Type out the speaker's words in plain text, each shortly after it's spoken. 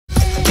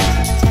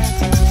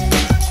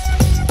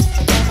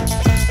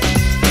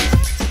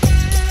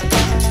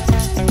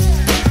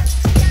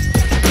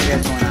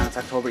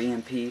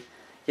MP.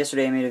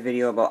 Yesterday I made a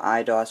video about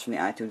iDOS from the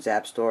iTunes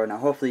App Store. Now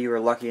hopefully you were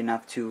lucky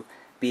enough to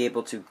be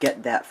able to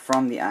get that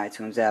from the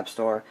iTunes App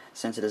Store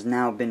since it has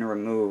now been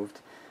removed.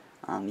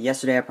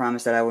 Yesterday I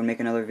promised that I would make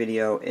another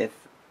video if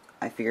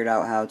I figured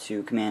out how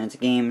to command into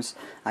games.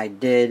 I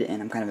did,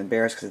 and I'm kind of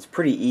embarrassed because it's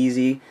pretty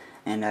easy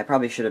and I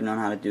probably should have known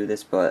how to do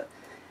this, but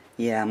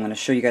yeah, I'm going to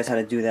show you guys how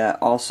to do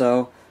that.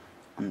 Also,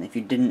 if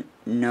you didn't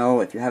know,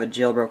 if you have a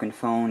jailbroken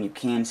phone, you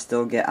can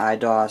still get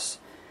iDOS.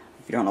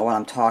 If you don't know what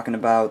I'm talking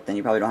about, then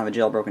you probably don't have a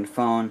jailbroken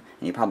phone,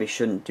 and you probably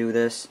shouldn't do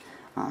this.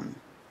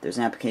 There's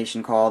an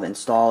application called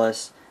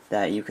iDOS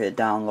that you could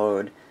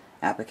download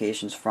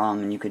applications from,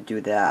 and you could do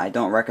that. I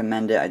don't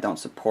recommend it. I don't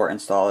support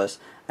iDOS.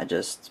 I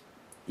just,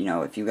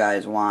 if you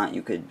guys want,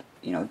 you could,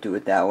 do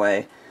it that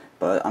way.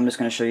 But I'm just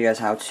going to show you guys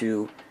how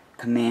to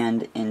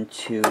command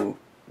into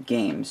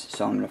games.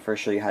 So I'm going to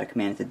first show you how to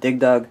command into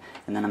DigDug,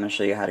 and then I'm going to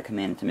show you how to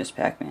command into Miss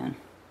Pac-Man.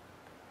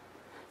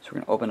 So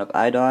we're going to open up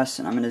iDOS,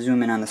 and I'm going to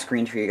zoom in on the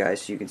screen for you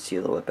guys so you can see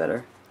a little bit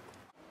better.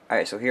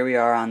 Alright, so here we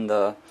are on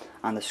the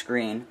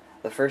screen.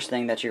 The first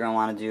thing that you're going to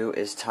want to do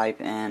is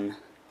type in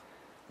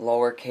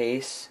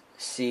lowercase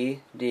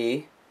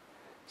cd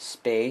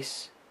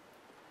space,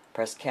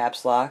 press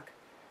caps lock,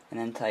 and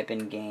then type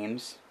in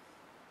games.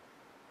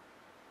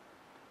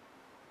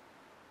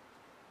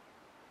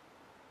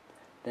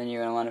 Then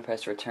you're going to want to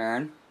press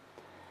return,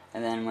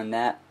 and then when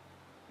that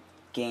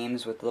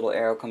games with the little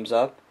arrow comes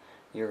up,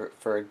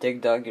 for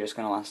DigDug, you're just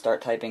going to want to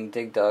start typing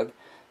DigDug,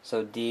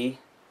 so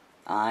D-I-G,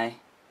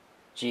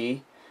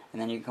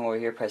 and then you can come over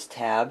here, press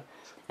tab,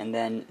 and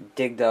then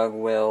DigDug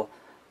will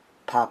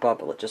pop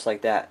up just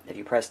like that. If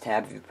you press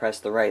tab, if you press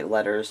the right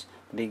letters,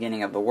 the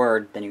beginning of the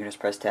word, then you can just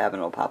press tab and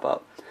it'll pop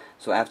up.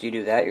 So after you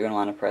do that, you're going to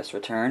want to press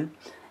return,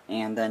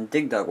 and then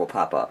DigDug will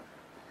pop up.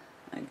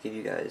 I'll give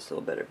you guys a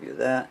little better view of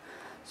that.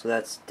 So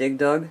that's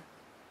DigDug.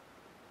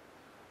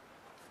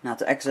 Now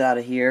to exit out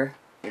of here,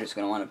 you're just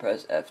going to want to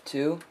press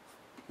F2,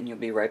 and you'll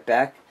be right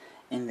back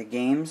in the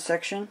games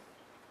section.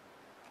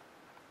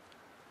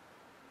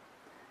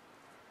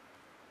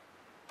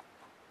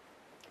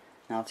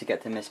 Now to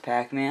get to Miss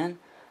Pac-Man,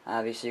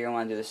 obviously you're going to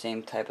want to do the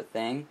same type of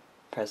thing.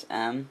 Press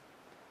M,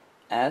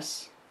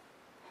 S,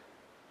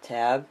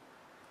 tab,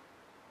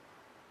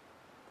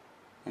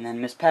 and then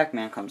Miss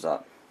Pac-Man comes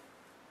up.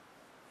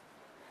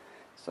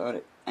 So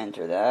to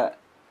enter that,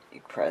 you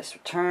press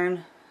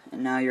return,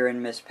 and now you're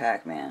in Miss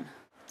Pac-Man.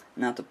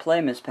 Now to play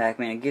Miss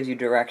Pac-Man, it gives you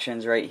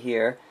directions right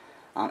here.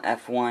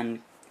 F1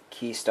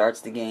 key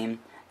starts the game,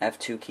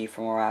 F2 key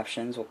for more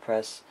options. We'll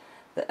press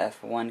the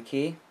F1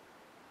 key.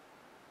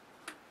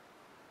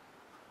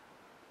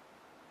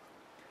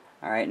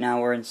 Alright, now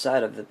we're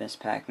inside of the Miss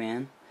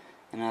Pac-Man,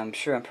 and I'm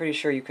pretty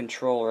sure you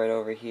control right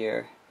over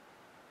here.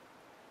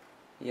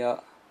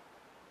 Yup,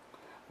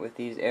 with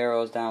these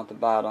arrows down at the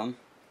bottom.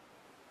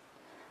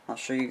 I'll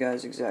show you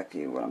guys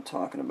exactly what I'm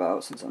talking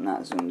about since I'm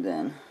not zoomed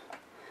in.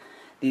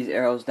 These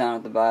arrows down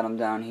at the bottom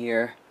down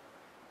here,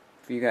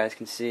 if you guys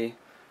can see,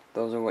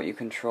 those are what you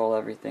control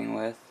everything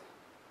with.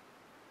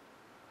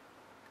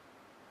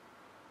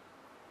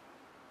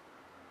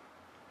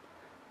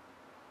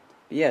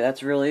 But yeah,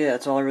 that's really it.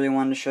 That's all I really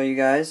wanted to show you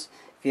guys.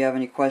 If you have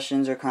any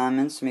questions or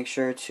comments, make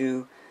sure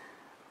to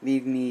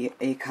leave me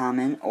a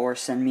comment or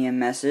send me a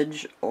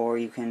message, or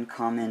you can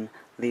come and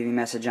leave me a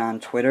message on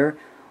Twitter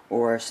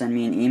or send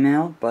me an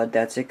email. But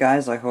that's it,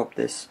 guys. I hope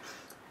this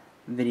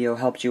video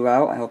helped you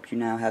out. I hope you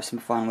now have some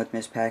fun with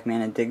Miss Pac-Man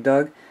and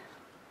DigDug.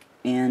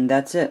 And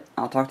that's it.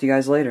 I'll talk to you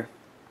guys later.